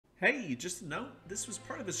Hey, just a note, this was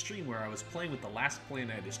part of a stream where I was playing with the last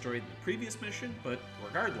plane I destroyed in the previous mission, but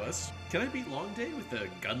regardless, can I beat Long Day with a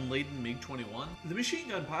gun-laden MiG-21? The machine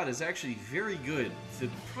gun pod is actually very good. The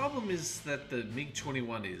problem is that the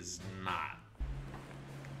MiG-21 is not.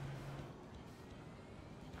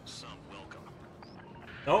 Some welcome.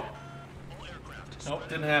 Nope. All aircraft. Nope,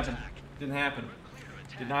 didn't happen. Didn't happen.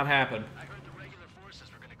 Did not happen. I heard the regular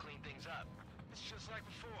forces were gonna clean things up. It's just like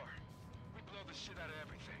before. We blow the shit out of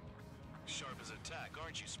everything. Sharp as a tack,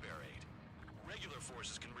 aren't you, Spare 8? Regular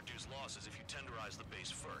forces can reduce losses if you tenderize the base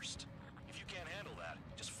first. If you can't handle that,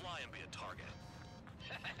 just fly and be a target.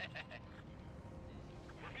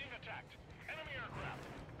 We're being attacked. Enemy aircraft.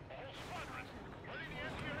 A whole squadron. Ready the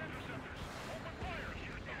anti-air interceptors. Open fire.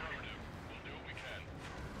 Affirmative. We'll do what we can.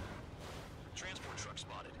 Transport truck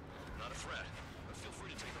spotted. Not a threat, but feel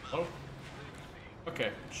free to take them out. Oh.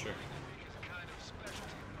 Okay, sure.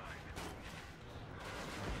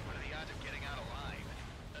 What are the odds of getting out alive?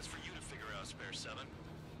 That's for you to figure out, Spare 7.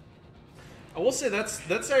 I will say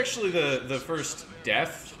that's actually the first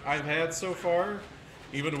death I've had so far,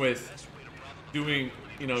 even with doing,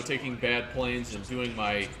 you know, taking bad planes and doing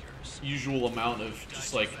my usual amount of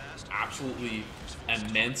just like absolutely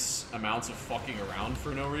immense amounts of fucking around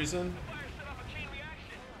for no reason.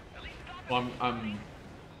 Well,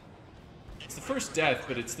 it's the first death,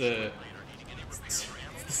 but it's the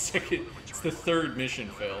second, it's the third mission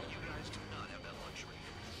fail.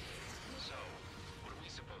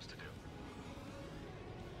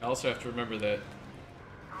 I also have to remember that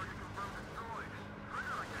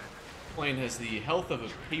plane has the health of a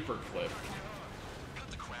paperclip. Cut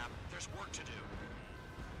the crap. There's work to do.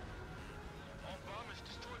 All bomb is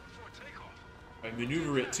destroyed before takeoff. If I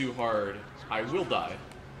maneuver it too hard, I will die.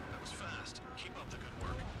 That was fast. Keep up the good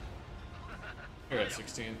work. I got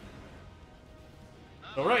 16.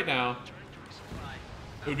 So right now,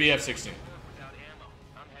 it would be F-16. Without ammo,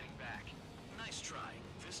 I'm heading back. Nice try.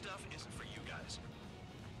 This stuff isn't for you guys.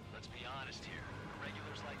 Let's be honest here.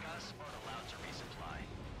 Regulars like us aren't allowed to resupply.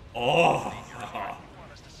 Oh,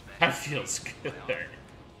 Want us to spend. that feels good. You're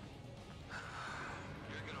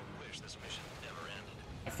gonna wish this mission never ended.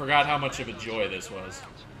 I forgot how much of a joy this was.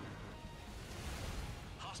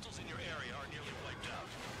 Hostiles in your area are nearly wiped out.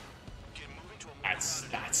 Get moving to a more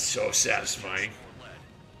That's so satisfying. lead.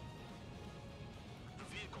 The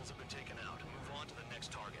vehicles have been taken out. Move on to the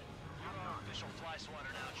next target. Official fly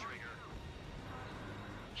swatter now, Trigger.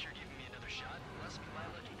 You're giving me another shot? Must be my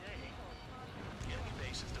lucky day. The enemy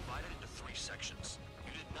base is divided into 3 sections.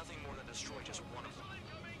 You did nothing more than destroy just one of them.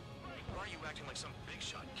 Why are you acting like some big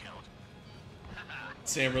shot, Count?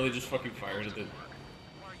 Sam really just fucking fired at the...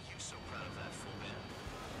 Why are you so proud of that full man?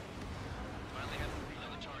 Finally have to read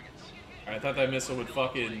on the targets. I thought that missile would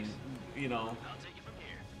fucking, you know, I'll take it from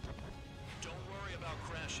here. Don't worry about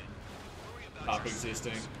crashing. Worry about stop your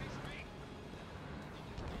existing.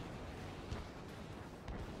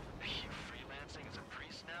 You freelancing as a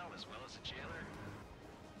priest now as well as a jailer?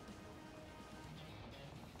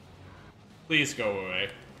 Please go away.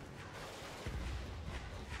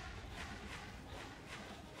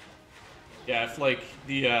 Yeah, if like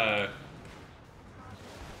the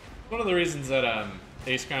one of the reasons that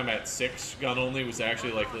Ace Combat 6 gun only was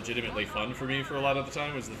actually like legitimately fun for me for a lot of the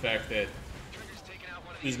time was the fact that Trigger's taking out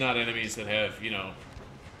one of there's not enemies that have, you know,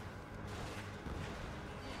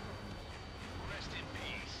 Rest in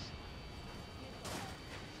peace.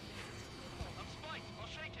 I'm spiked. I'll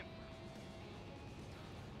shake him.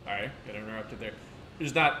 alright, got interrupted there.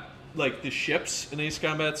 There's not like the ships in Ace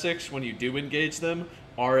Combat 6 when you do engage them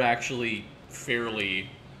are actually fairly,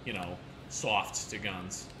 you know, soft to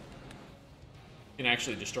guns. You can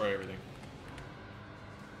actually destroy everything.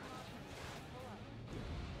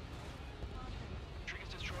 Trigger's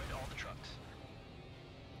destroyed all the trucks.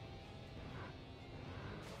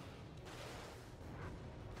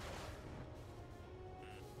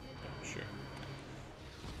 Sure.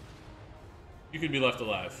 You could be left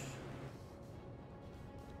alive.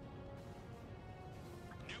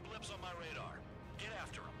 New blips on my radar. Get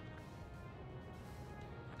after them.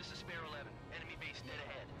 This is Spare 11. Enemy base dead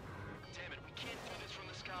ahead. Damn it, we can't do this from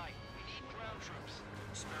the sky. We need ground troops.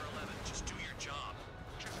 Spare 11, just do your job.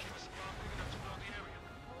 Just give us a bomb big enough to blow the area.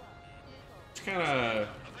 It's kind of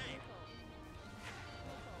Evade.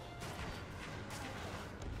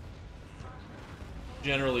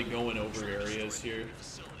 generally going over areas here.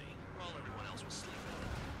 Facility while everyone else was sleeping.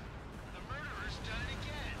 The murderer's done it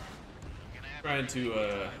again. Gonna have Trying to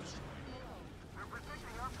We're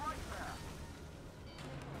protecting our flight path.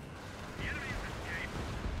 The enemy has escaped.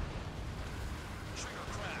 Trigger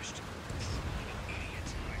crashed. Idiot.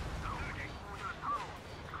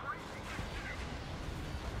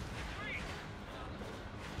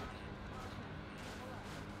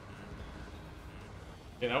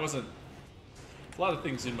 Yeah, that wasn't... A lot of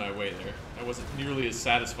things in my way there. That wasn't nearly as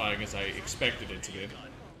satisfying as I expected it to be.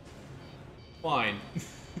 Fine.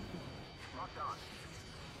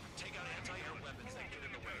 Take out anti-air weapons that get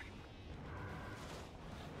in the way.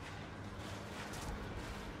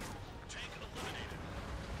 Tank eliminated.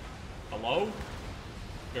 Hello?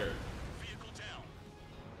 Sure. Vehicle down.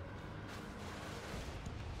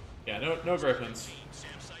 Yeah, no Griffins.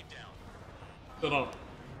 SAM site down. Still don't...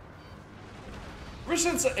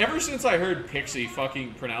 Ever since I heard Pixie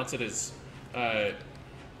fucking pronounce it as,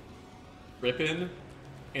 Rippin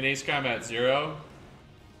in Ace Combat Zero,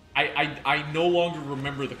 I no longer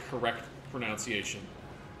remember the correct pronunciation.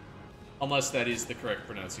 Unless that is the correct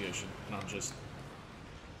pronunciation, and I'm just...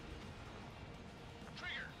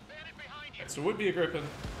 Trigger, bandit behind you. So it would be a Griffin.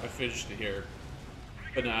 I fidgeted here.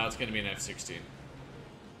 But now it's gonna be an F-16.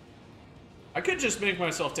 I could just make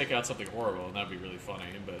myself take out something horrible, and that'd be really funny,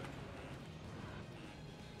 but...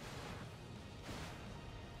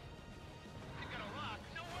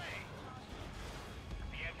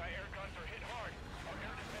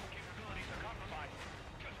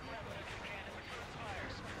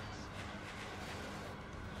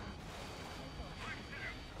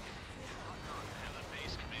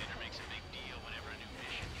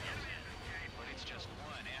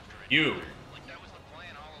 You. Like that was the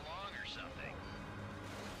plan all along or something.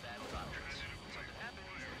 Battle doctrines. Something happens,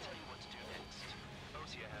 they'll tell you what to do next.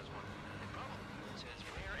 Osia has one. The problem says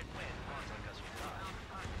where and when pawns like us will die.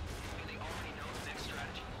 And they already know the next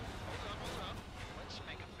strategy. Hold up. Let's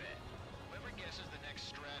make a bet. Whoever guesses the next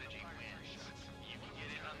strategy wins. You can get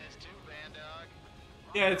in on this too, Van Dog.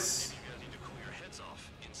 Yeah, it's... You guys need to cool your heads off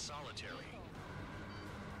in solitary.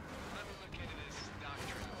 Let me look into this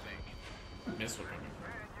doctrine thing. Missile coming.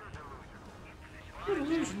 To a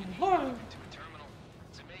terminal.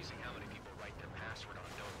 It's amazing how many people write their password on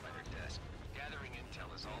a note by their desk. Gathering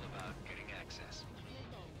intel is all about getting access.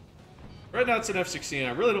 Right now it's an F-16.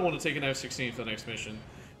 I really don't want to take an F-16 for the next mission.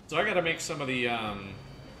 So I gotta make some of the,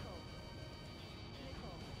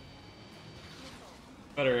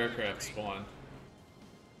 better aircraft spawn.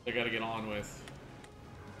 I gotta get on with.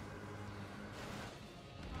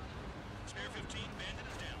 Spare 15, bandit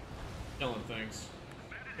is down. Killing things.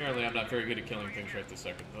 Apparently I'm not very good at killing things right this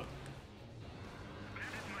second, but...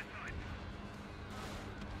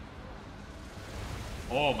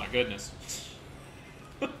 Oh my goodness.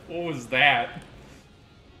 What was that?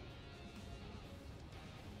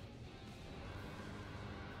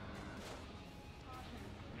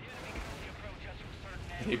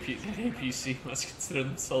 APC must consider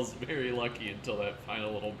themselves very lucky until that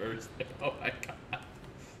final little burst. Oh my god.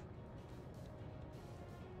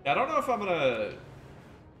 Yeah, I don't know if I'm gonna...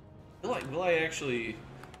 Will I actually...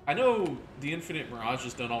 I know the infinite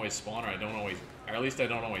mirages don't always spawn, or I don't always... Or at least I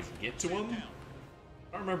don't always get to them.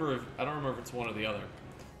 I don't remember if it's one or the other.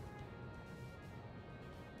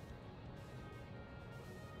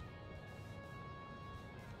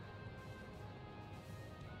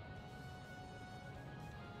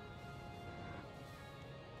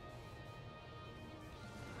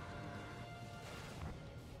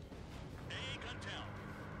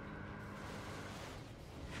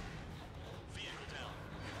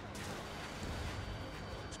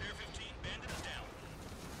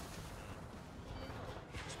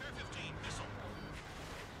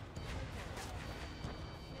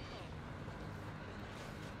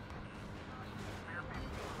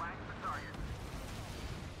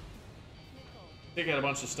 They got a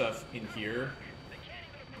bunch of stuff in here.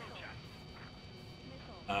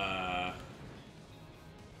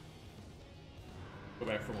 Go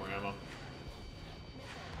back for more ammo.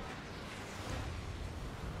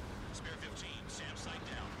 Spare 15, SAM site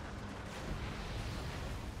down.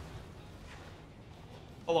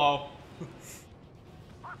 Hello.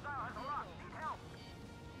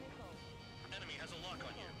 Enemy has a lock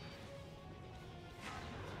on you.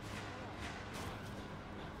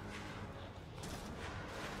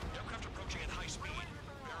 Aircraft approaching at high speed,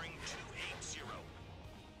 bearing 280.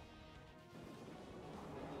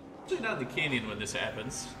 Actually not in the canyon when this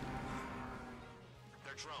happens.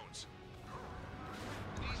 They're drones.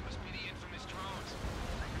 These must be the infamous drones.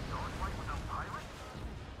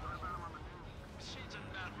 Machines are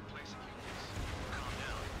not replacing humans. Calm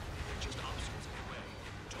down. They're just obstacles in the way.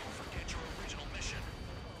 Don't forget your original mission.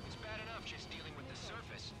 It's bad enough just dealing with the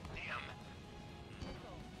surface. Damn.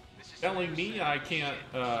 This is Telling me I can't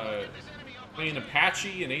play an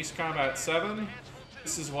Apache in Ace Combat 7?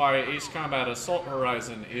 This is why Ace Combat Assault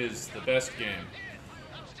Horizon is the best game.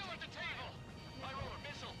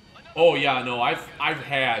 Oh yeah, no, I've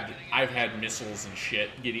had missiles and shit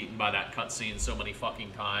get eaten by that cutscene so many fucking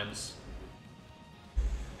times.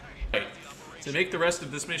 to make the rest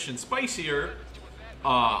of this mission spicier,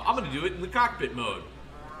 I'm gonna do it in the cockpit mode.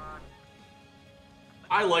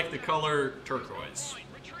 I like the color turquoise.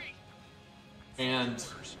 And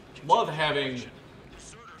love having...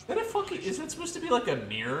 Is that supposed to be like a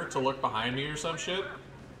mirror to look behind me or some shit?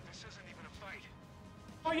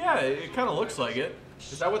 Oh yeah, it kind of looks like it.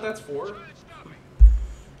 Is that what that's for?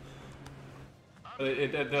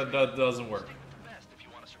 That doesn't work.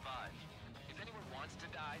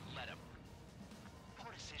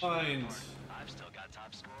 Find...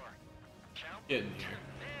 Get in here.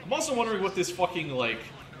 I'm also wondering what this fucking, like,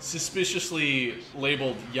 suspiciously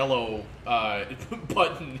labeled yellow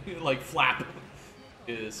button, like, flap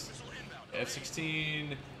is.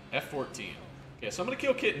 F-16, F-14. Okay, so I'm gonna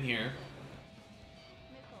kill Kit in here.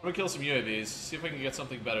 I'm gonna kill some UAVs, see if I can get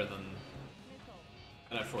something better than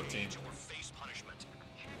an F-14.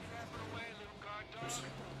 Oops.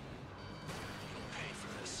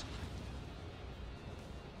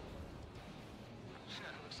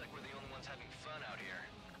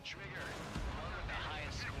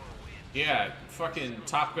 Yeah, fucking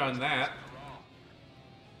Top Gun that.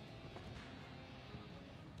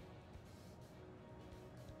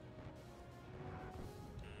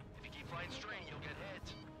 If you keep flying straight, you'll get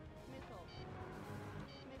hit.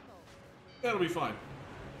 That'll be fine.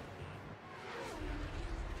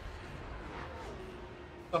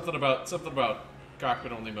 Something about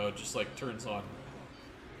cockpit only mode just like turns on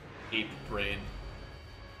ape brain.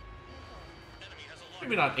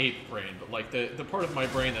 Maybe not ape brain, but like the part of my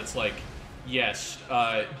brain that's like, yes,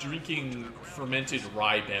 drinking fermented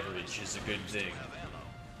rye beverage is a good thing.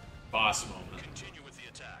 Boss moment. Continue with the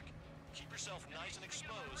attack. Keep yourself nice and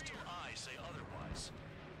exposed till I say otherwise.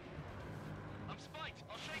 I'm spiked.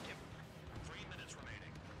 I'll shake him. 3 minutes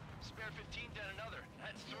remaining. Spare 15 dead another.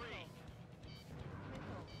 That's 3.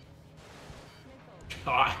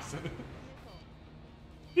 God.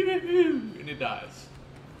 And it dies.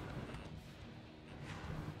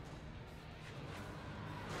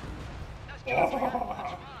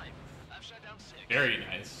 Oh. Very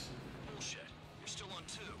nice. Bullshit. You're still on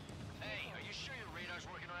 2. Hey, are you sure your radar's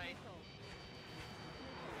working right?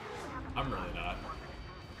 I'm really not.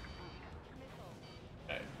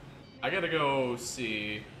 Okay. I gotta go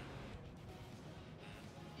see.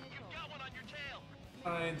 You've got one on your tail.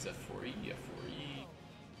 Finds F4E, F4E.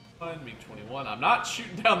 Find Mig-21. I'm not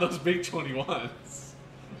shooting down those Mig-21s.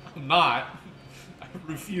 I'm not. I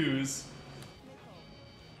refuse.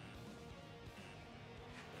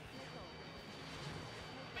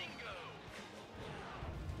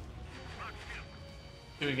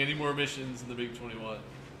 Doing any more missions in the Mig-21.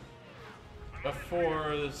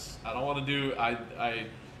 F4s, I don't want to do.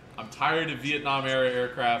 I'm tired of Vietnam era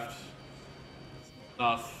aircraft.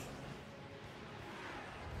 Enough.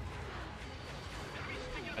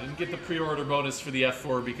 I didn't get the pre-order bonus for the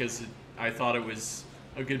F4 because I thought it was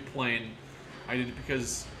a good plane. I did it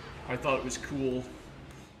because I thought it was cool.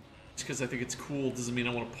 Just because I think it's cool doesn't mean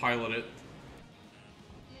I want to pilot it.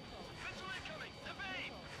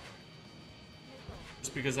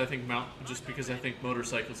 Just because I think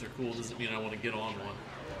motorcycles are cool doesn't mean I want to get on one.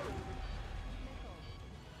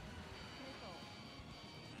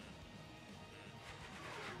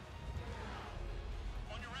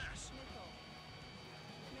 On your ass.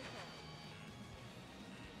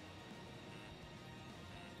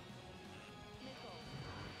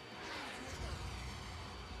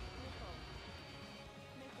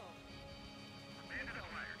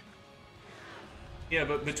 Yeah,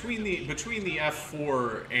 but between the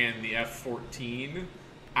F4 and the F14,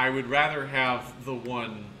 I would rather have the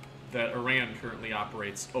one that Iran currently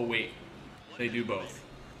operates. Oh wait, they do both.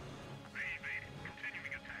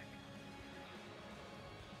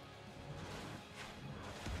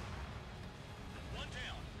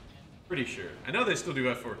 Pretty sure. I know they still do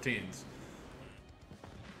F14s.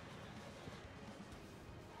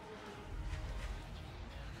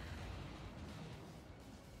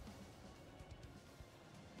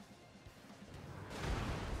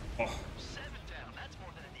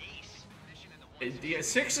 Yeah,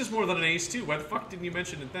 6 is more than an ace too. Why the fuck didn't you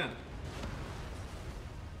mention it then?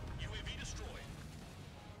 UAV destroyed.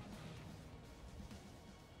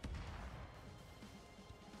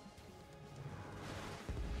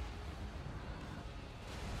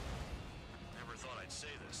 Never thought I'd say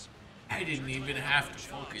this. I didn't even have to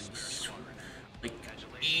fucking like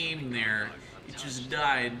aim there. It just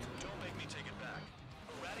died. Don't make me take it back.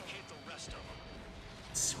 Eradicate the rest of them.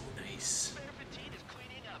 So nice. Spare 15 is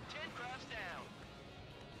cleaning up. 10 crafts down.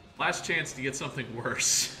 Last chance to get something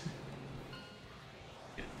worse.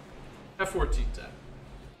 F-14 time.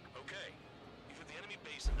 Okay. You've hit the enemy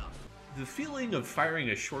base enough. the feeling of firing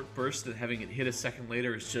a short burst and having it hit a second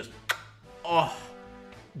later is just, oh,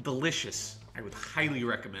 delicious. I would highly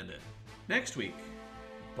recommend it. Next week,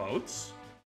 boats.